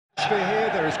Here,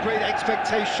 there is great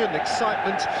expectation,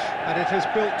 excitement, and it has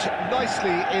built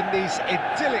nicely in these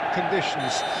idyllic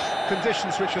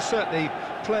conditions which are certainly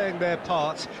playing their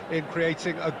part in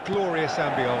creating a glorious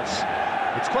ambience.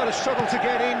 It's quite a struggle to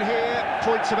get in here,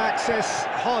 points of access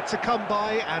hard to come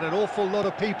by, and an awful lot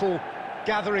of people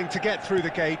gathering to get through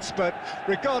the gates, but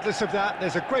regardless of that,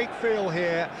 there's a great feel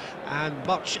here and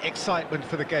much excitement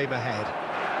for the game ahead.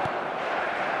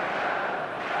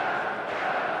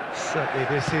 Certainly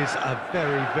this is a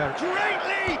very great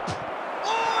leap!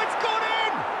 Oh, it's gone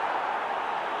in!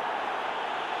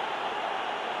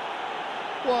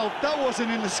 Well, that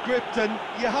wasn't in the script, and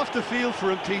you have to feel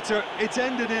for him, Peter. It's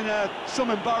ended in some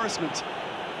embarrassment.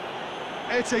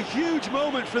 It's a huge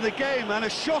moment for the game and a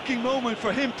shocking moment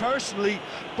for him personally,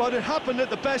 but it happened at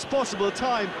the best possible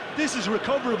time. This is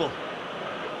recoverable.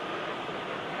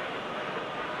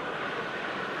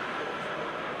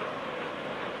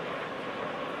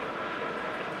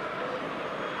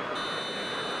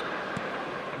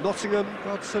 Nottingham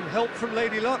got some help from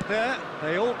Lady Luck there.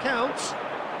 They all count.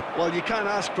 Well, you can't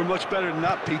ask for much better than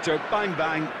that, Peter. Bang,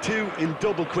 bang, two in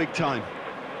double quick time.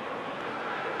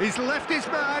 He's left his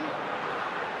man.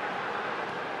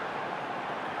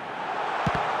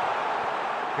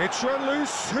 It's run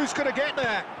loose. Who's going to get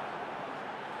there?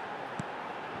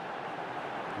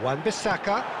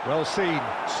 Wan-Bissaka. Well seen.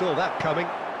 Saw that coming.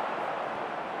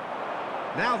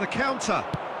 Now the counter.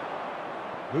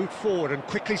 Moved forward and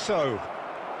quickly so.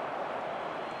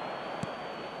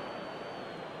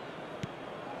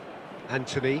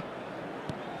 Anthony.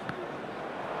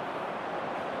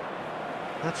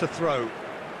 That's a throw.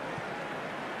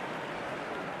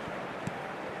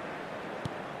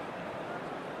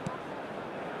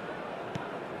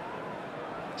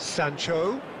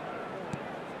 Sancho.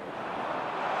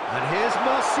 And here's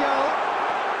Martial.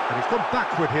 And he's gone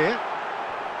backward here.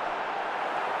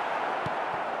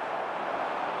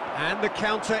 And the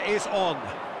counter is on.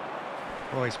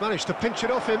 Oh, he's managed to pinch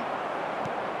it off him.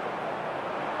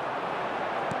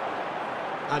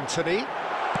 Anthony.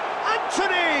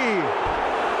 Anthony!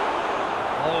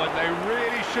 Oh, and they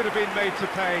really should have been made to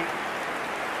pay.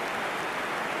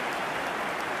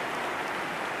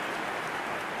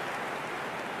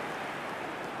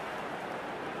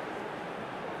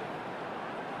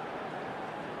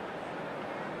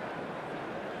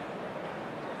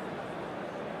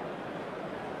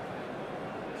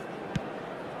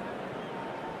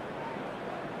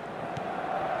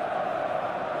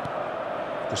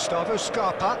 Gustavo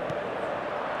Scarpa.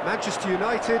 Manchester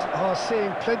United are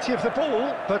seeing plenty of the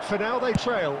ball, but for now they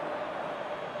trail.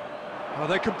 Oh,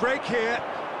 they can break here.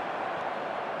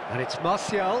 And it's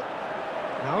Martial.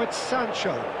 Now it's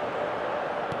Sancho.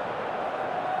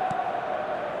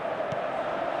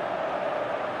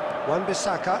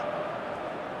 Wan-Bissaka.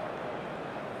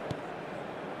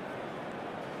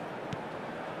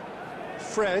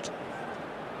 Fred.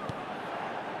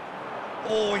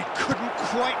 Oh, he couldn't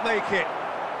quite make it.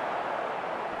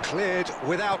 Cleared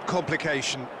without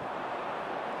complication.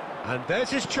 And there's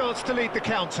his chance to lead the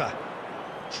counter.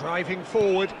 Driving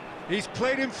forward, he's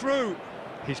played him through.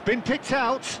 He's been picked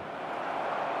out.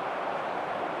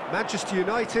 Manchester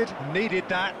United needed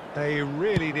that. They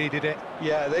really needed it.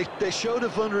 Yeah, they showed a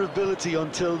vulnerability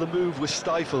until the move was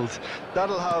stifled.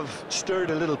 That'll have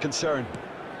stirred a little concern.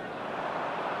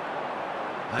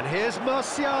 And here's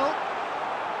Martial.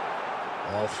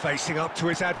 Oh, facing up to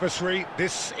his adversary,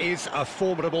 this is a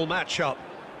formidable matchup.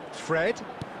 Fred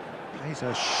plays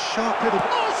a sharp little...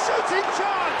 Oh, shooting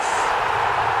chance!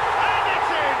 And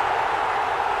it's in!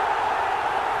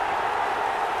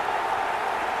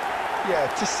 Yeah,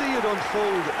 to see it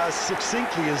unfold as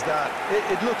succinctly as that,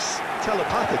 it looks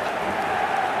telepathic.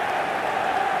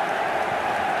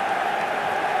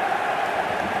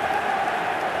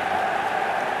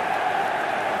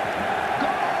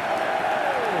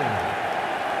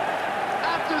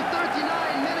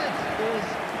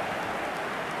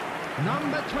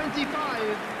 Number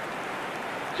 25,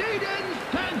 Jadon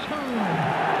Sancho.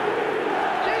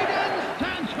 Jadon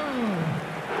Sancho.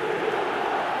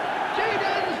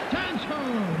 Jadon Sancho.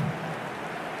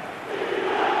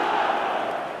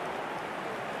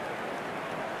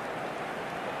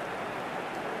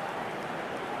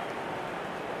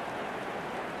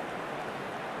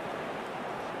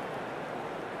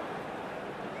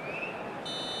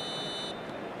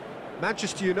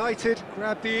 Manchester United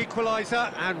grab the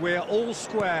equaliser and we're all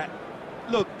square.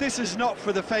 Look, this is not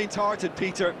for the faint-hearted,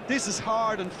 Peter. This is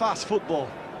hard and fast football.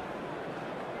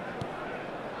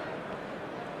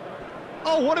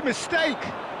 Oh, what a mistake!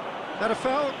 That a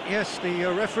foul? Yes, the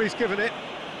referee's given it.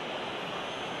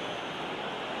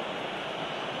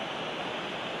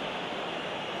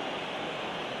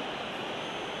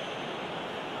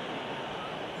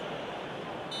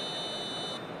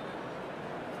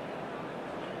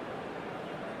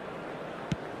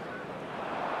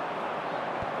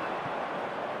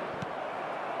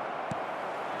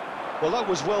 Well, that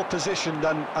was well positioned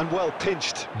and well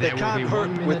pinched. They There will can't be hurt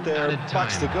 1 with minute their added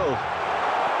backs to time. go.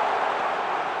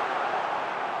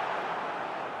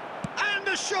 And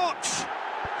a shot!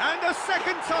 And a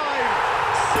second time!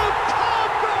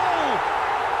 Superb goal!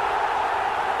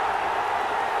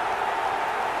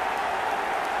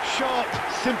 Sharp,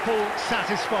 simple,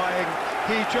 satisfying.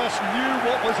 He just knew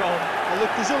what was on. Well, look,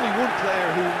 there's only one player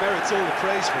who merits all the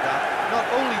praise for that. Not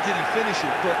only did he finish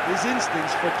it, but his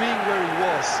instincts for being where he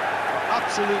was are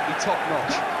absolutely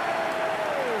top-notch.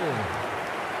 Goal!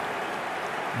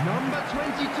 Number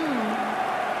 22,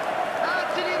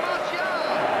 Anthony Martial!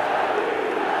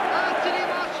 Anthony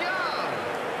Martial!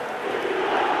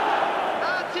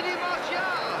 Anthony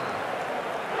Martial!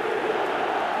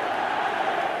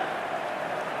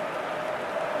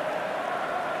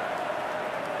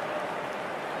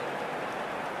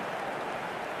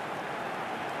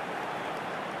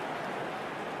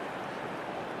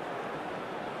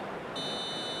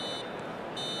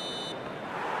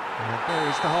 And there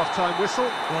is the half-time whistle.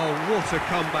 Oh, what a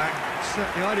comeback.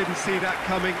 Certainly I didn't see that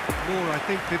coming, nor I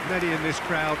think did many in this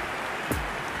crowd.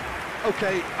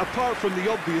 OK, apart from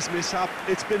the obvious mishap,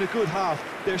 it's been a good half.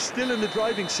 They're still in the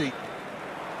driving seat.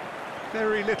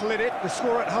 Very little in it. The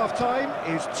score at half-time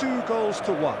is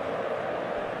 2-1.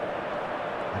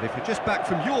 And if you're just back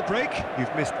from your break,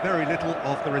 you've missed very little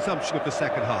of the resumption of the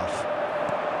second half.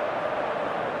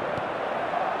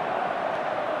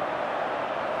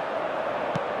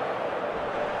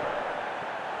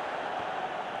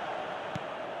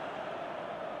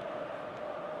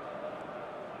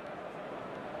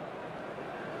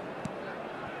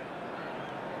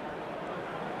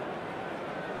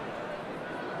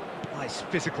 Nice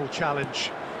physical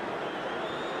challenge.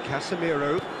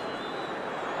 Casemiro.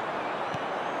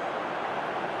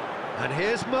 And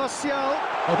here's Martial.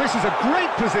 Oh, this is a great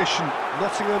position.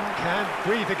 Nottingham can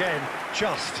breathe again,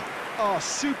 just. Oh,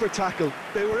 super tackle.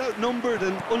 They were outnumbered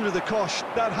and under the cosh.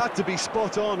 That had to be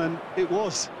spot on, and it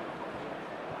was.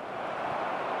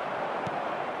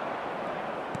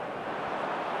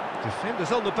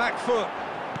 Defenders on the back foot.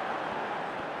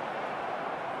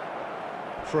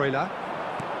 Freuler.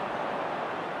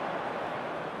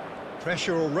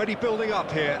 Pressure already building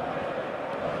up here.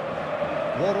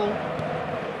 Waddle.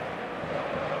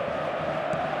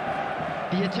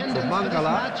 The attendance for this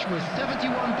Mangala. match was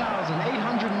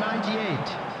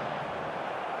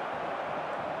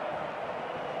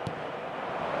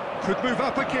 71,898. Could move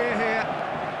up a gear here.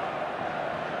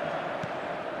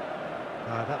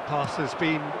 That pass has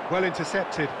been well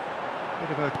intercepted. Bit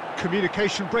of a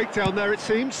communication breakdown there, it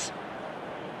seems.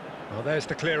 Well, there's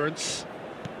the clearance.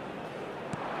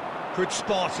 Good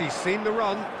spot, he's seen the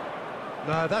run.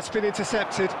 No, that's been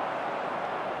intercepted.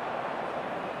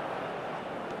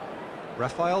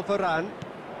 Rafael Varane.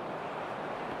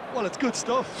 Well, it's good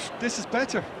stuff. This is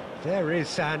better. There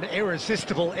is an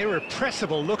irresistible,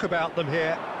 irrepressible look about them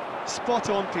here. Spot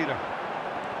on, Peter.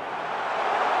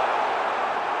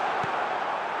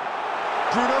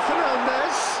 Bruno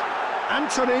Fernandes.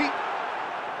 Anthony.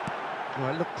 Well,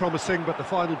 it looked promising, but the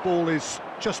final ball is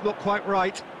just not quite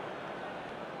right.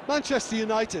 Manchester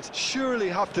United surely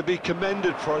have to be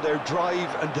commended for their drive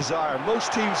and desire.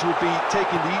 Most teams would be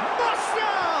taking the...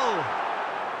 Martial!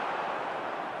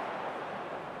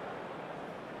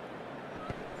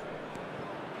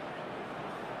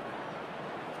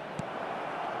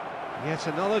 Yet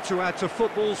another to add to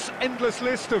football's endless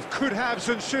list of could-haves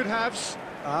and should-haves.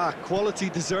 Ah, quality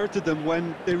deserted them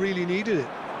when they really needed it.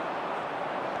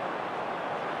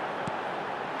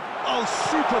 Oh,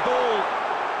 super ball!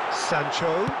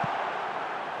 Sancho.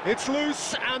 It's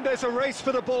loose, and there's a race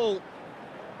for the ball.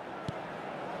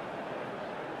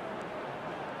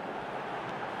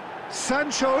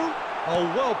 Sancho. Oh,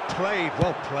 well played,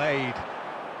 well played.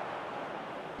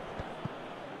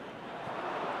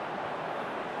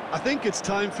 I think it's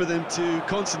time for them to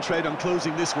concentrate on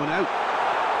closing this one out.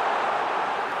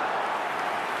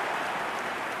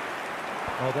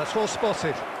 Oh, that's well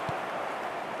spotted.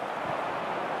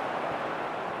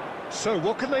 So,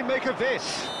 what can they make of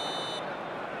this?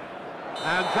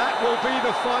 And that will be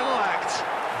the final act.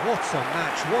 What a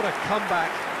match, what a comeback.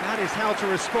 That is how to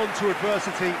respond to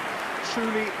adversity.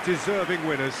 Truly deserving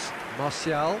winners.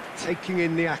 Martial taking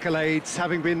in the accolades,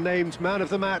 having been named man of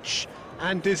the match,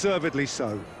 and deservedly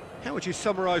so. How would you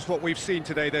summarise what we've seen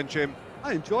today then, Jim?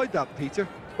 I enjoyed that, Peter.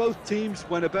 Both teams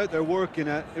went about their work in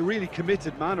a really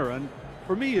committed manner, and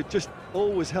for me it just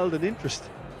always held an interest.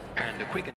 And a quick